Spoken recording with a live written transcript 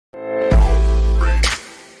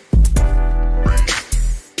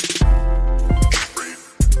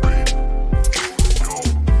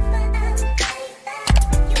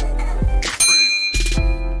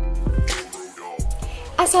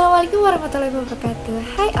Assalamualaikum warahmatullahi wabarakatuh.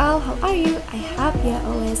 Hi all, how are you? I hope you are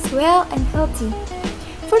always well and healthy.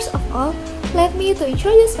 First of all, let me to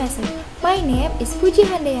introduce myself. My name is Puji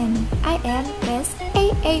Handayani. I am class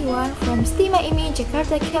AA1 from STIMA IMMI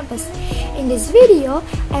Jakarta campus. In this video,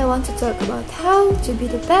 I want to talk about how to be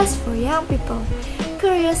the best for young people.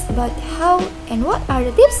 Curious about how and what are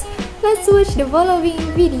the tips? Let's watch the following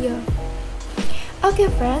video. Okay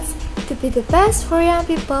friends, to be the best for young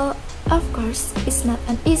people, of course, it's not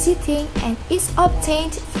an easy thing and is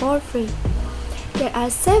obtained for free. There are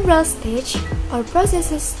several stages or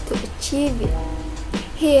processes to achieve it.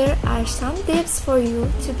 Here are some tips for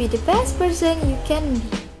you to be the best person you can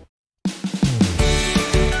be.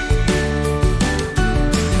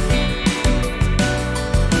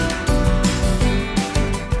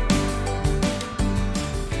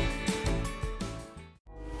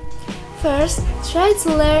 First, try to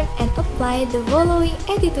learn and apply the following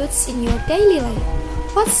attitudes in your daily life.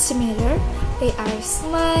 What's the matter? They are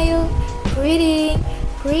smile, greeting,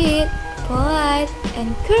 greet, polite,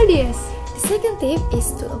 and courteous. The second tip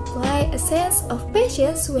is to apply a sense of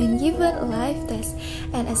patience when given a life test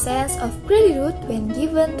and a sense of gratitude when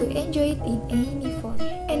given to enjoy it in any form.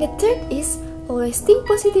 And the third is always think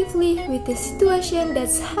positively with the situation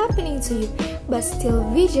that's happening to you, but still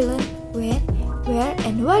vigilant when, where,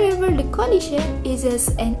 and whatever the condition is as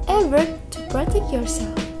an effort to protect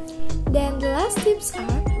yourself. Then the last tips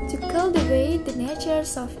are to cultivate the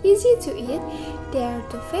natures of easy to eat, dare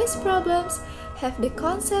to face problems, have the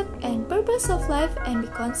concept and purpose of life, and be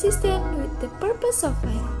consistent with the purpose of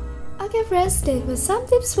life. Okay friends, that was some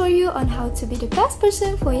tips for you on how to be the best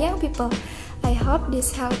person for young people. I hope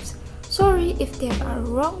this helps. Sorry if there are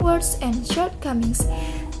wrong words and shortcomings.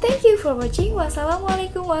 Thank you for watching.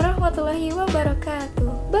 Wassalamualaikum warahmatullahi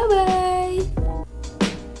wabarakatuh. Bye bye.